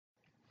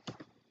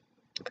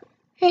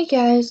Hey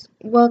guys,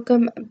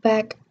 welcome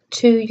back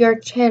to your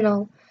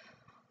channel.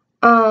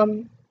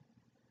 Um,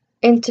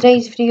 in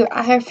today's video,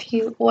 I have for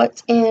you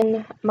what's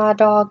in my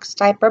dog's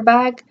diaper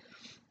bag.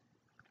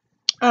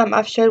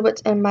 I've showed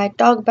what's in my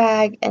dog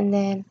bag and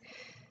then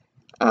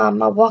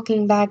my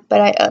walking bag,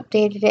 but I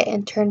updated it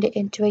and turned it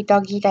into a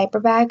doggy diaper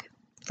bag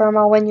for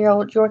my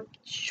 1-year-old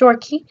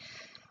Yorkie.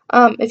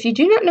 If you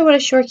do not know what a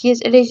Yorkie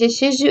is, it is a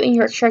Shih Tzu and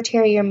Yorkshire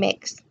Terrier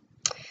mix.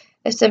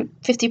 It's a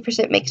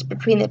 50% mix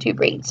between the two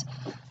breeds.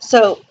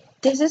 So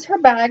this is her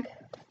bag.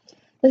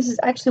 This is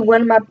actually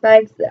one of my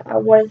bags that I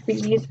wanted to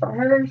use for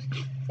hers.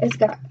 It's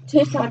got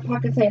two side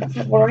pockets on the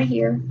outside, one right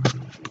here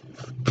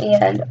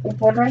and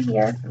one right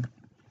here.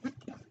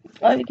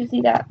 Oh, you can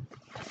see that.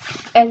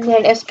 And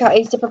then it's got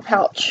a zipper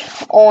pouch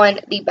on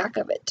the back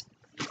of it,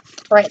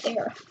 right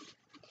there.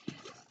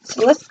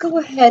 So let's go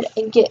ahead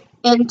and get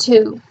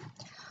into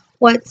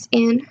what's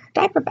in her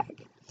diaper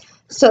bag.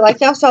 So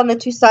like y'all saw in the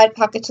two side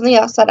pockets on the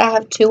outside, I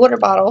have 2 water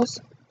bottles.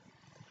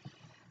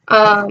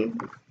 I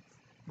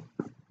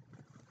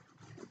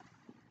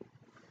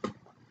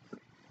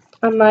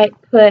might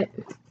put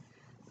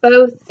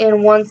both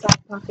in one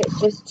side pocket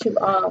just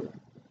to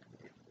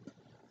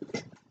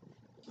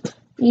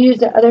use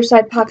the other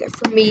side pocket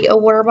for me a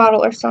water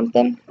bottle or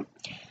something.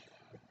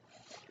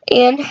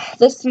 And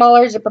the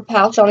smaller zipper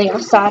pouch on the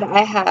outside,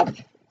 I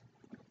have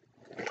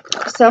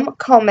some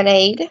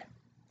Calmade.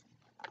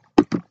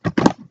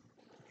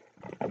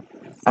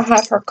 I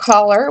have her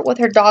collar with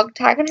her dog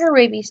tag and her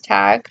rabies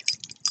tag.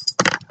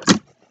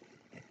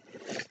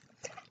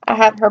 I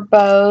have her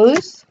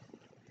bows,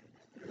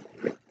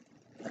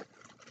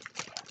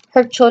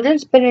 her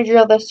children's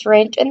Benadryl, the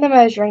syringe, and the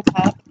measuring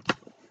cup,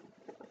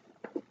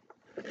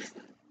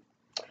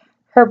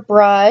 her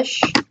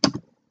brush,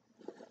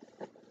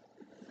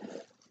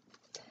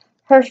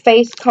 her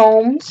face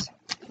combs,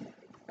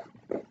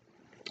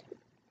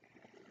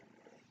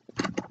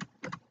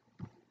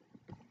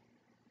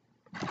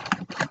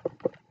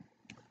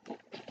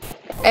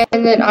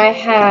 and then I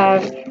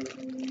have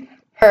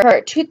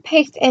her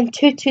toothpaste and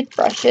 2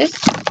 toothbrushes,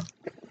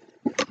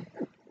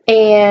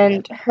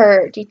 and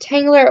her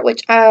detangler,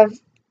 which I've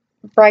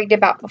bragged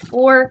about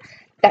before.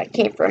 That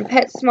came from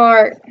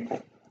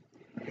PetSmart.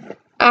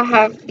 I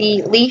have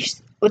the leash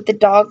with the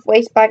dog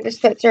waste bag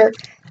dispenser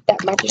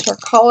that matches her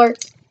collar.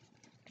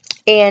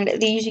 And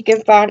these you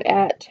can find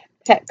at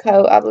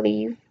Petco, I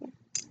believe.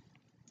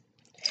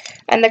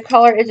 And the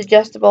collar is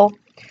adjustable.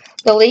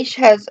 The leash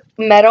has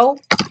metal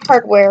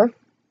hardware.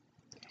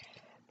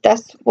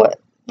 That's what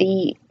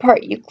the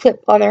part you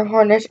clip on their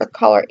harness or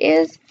collar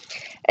is.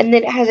 And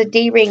then it has a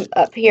D-ring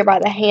up here by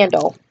the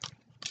handle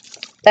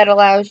that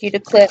allows you to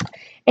clip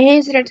a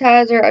hand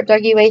sanitizer, a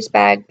doggy waste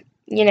bag,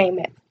 you name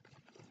it.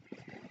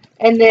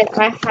 And then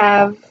I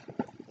have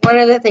one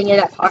other thing in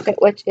that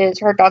pocket, which is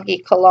her doggy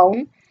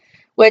cologne,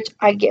 which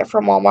I get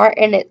from Walmart,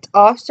 and it's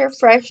Oster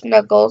Fresh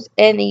Knuckles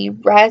in the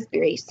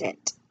raspberry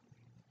scent.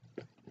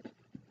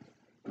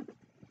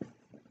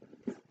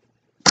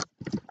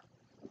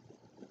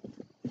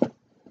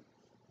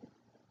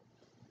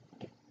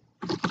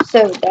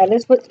 So that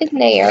is what's in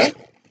there.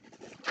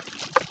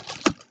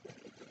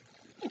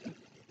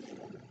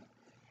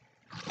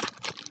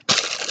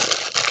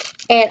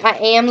 And I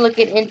am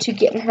looking into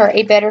getting her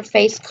a better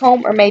face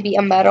comb or maybe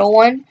a metal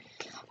one.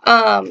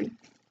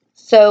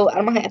 So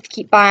I'm going to have to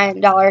keep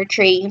buying Dollar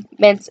Tree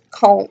men's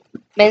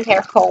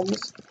hair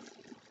combs.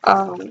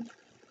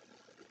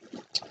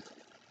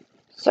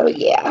 So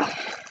yeah.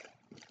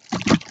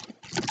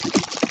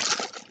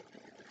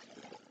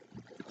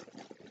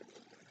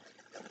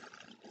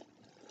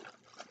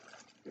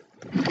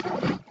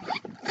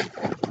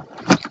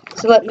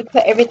 So let me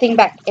put everything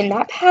back in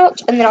that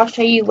pouch, and then I'll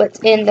show you what's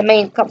in the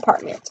main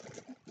compartment.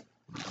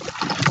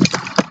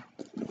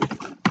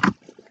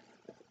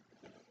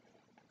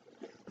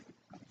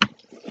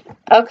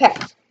 Okay.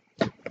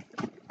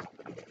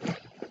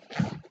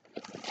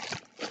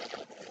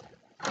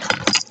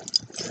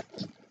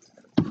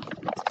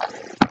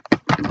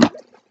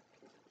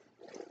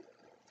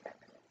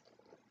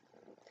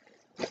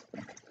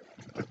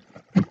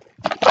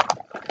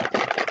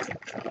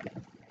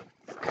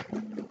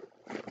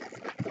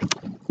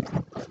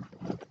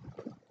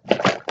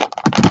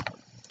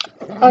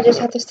 I'll just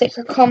have to stick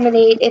her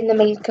Calmade in the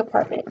main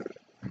compartment.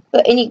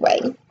 But anyway,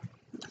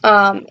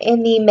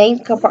 in the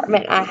main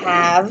compartment I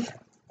have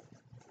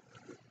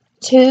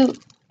 2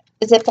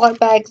 Ziploc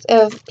bags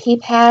of pee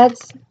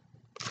pads.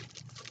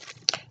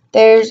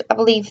 There's, I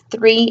believe,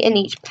 3 in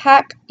each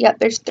pack. Yep,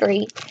 there's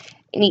 3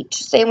 in each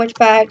sandwich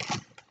bag.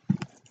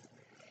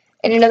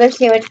 In another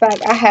sandwich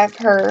bag, I have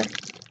her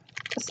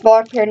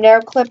smaller pair of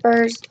nail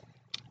clippers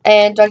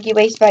and doggy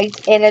waste bags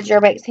and a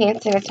Germ-X hand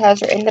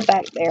sanitizer in the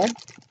bag there.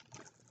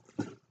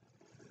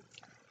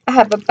 I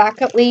have a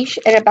backup leash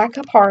and a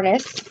backup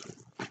harness.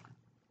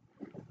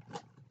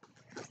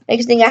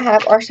 Next thing I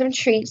have are some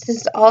treats.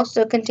 This is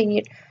also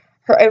continued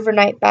her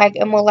overnight bag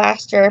and will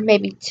last her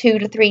maybe 2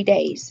 to 3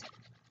 days.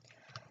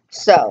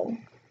 So,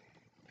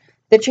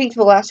 the treats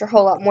will last her a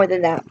whole lot more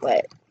than that,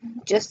 but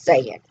just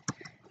saying.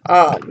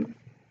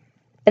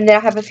 And then I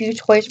have a few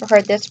toys for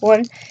her. This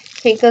one,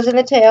 crinkles in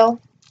the tail,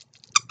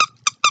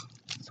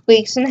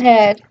 squeaks in the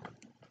head.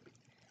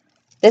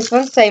 This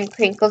one, same,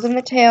 crinkles in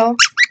the tail,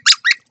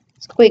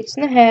 squeaks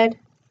in the head.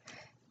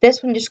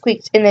 This one just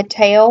squeaks in the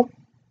tail,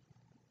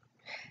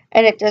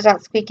 and it does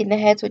not squeak in the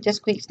head, so it just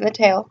squeaks in the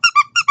tail.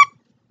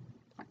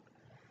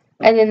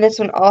 And then this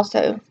one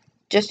also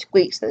just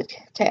squeaks in the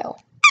tail.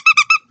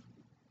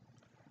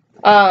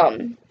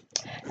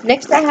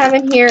 Next I have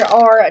in here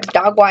are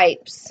dog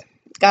wipes.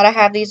 Gotta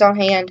have these on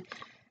hand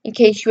in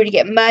case she were to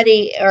get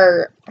muddy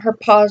or her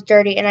paws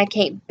dirty and I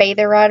can't bathe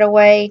her right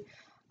away.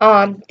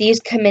 These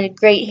come in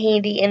great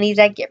handy, and these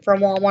I get from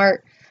Walmart.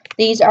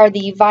 These are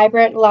the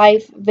Vibrant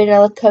Life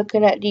Vanilla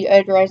Coconut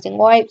Deodorizing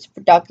Wipes for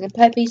dogs and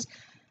puppies.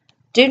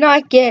 Do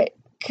not get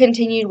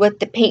continued with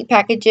the pink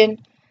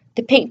packaging.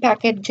 The pink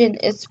packaging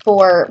is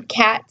for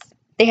cats.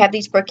 They have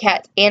these for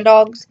cats and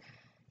dogs.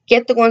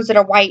 Get the ones that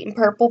are white and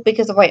purple,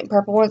 because the white and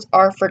purple ones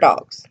are for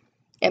dogs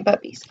and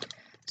puppies.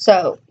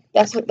 So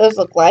that's what those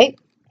look like.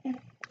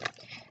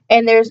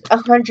 And there's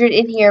 100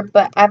 in here,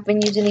 but I've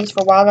been using these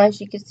for a while now,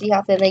 so you can see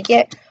how thin they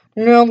get.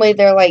 Normally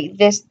they're like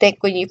this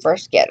thick when you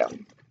first get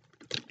them.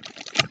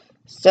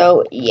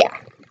 So yeah.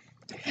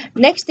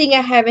 Next thing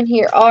I have in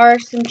here are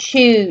some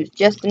chews.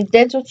 Just some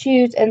dental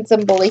chews and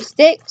some bully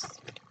sticks.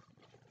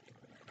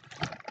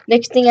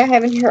 Next thing I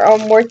have in here are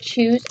more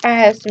chews. I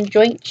have some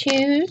joint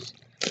chews,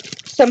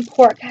 some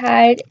pork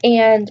hide,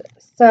 and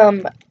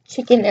some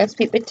chicken and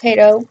sweet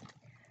potato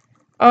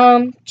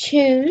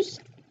chews.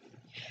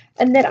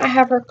 And then I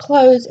have her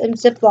clothes in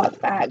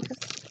Ziploc bags.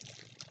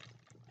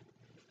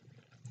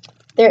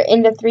 They're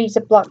in the 3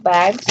 Ziploc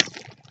bags.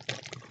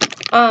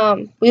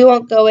 We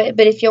won't go it,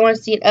 but if you want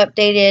to see an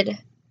updated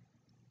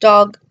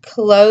dog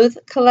clothes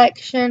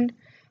collection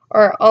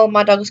or all of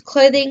my dog's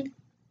clothing,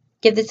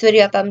 give this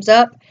video a thumbs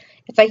up.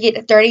 If I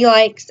get 30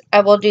 likes,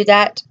 I will do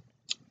that.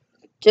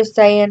 Just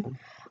saying.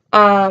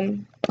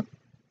 Next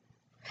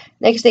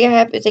thing I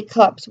have is a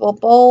collapsible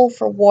bowl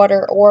for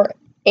water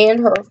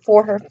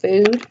for her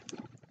food.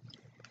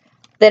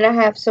 Then I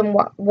have some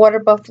water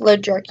buffalo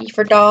jerky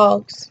for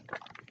dogs.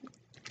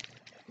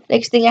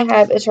 Next thing I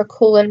have is her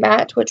cooling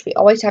mat, which we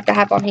always have to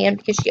have on hand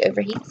because she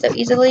overheats so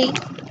easily.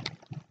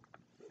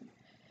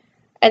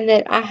 And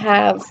then I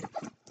have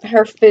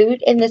her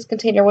food in this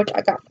container, which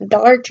I got from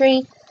Dollar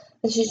Tree.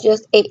 This is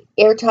just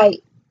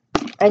airtight.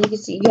 As you can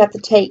see, you have to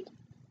take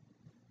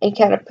and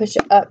kind of push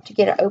it up to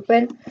get it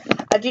open.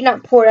 I do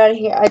not pour it out of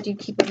here. I do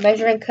keep a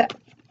measuring cup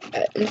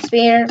and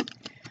spanner.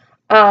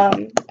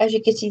 As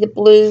you can see, the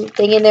blue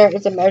thing in there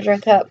is a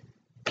measuring cup.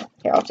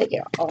 Here, I'll take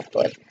it off the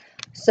lid.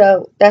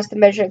 So, that's the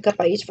measuring cup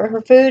I use for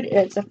her food, and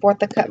it's a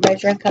 1/4 cup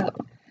measuring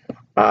cup.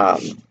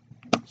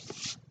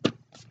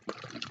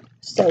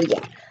 So,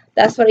 yeah.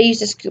 That's what I use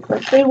to scoop her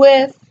food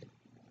with.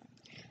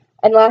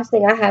 And last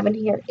thing I have in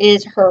here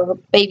is her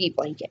baby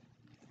blanket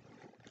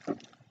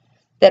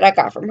that I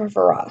got from her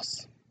for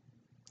Ross.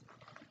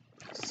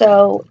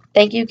 So,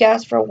 thank you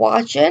guys for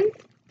watching.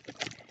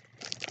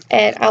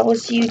 And I will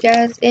see you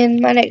guys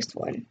in my next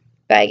one.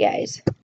 Bye, guys.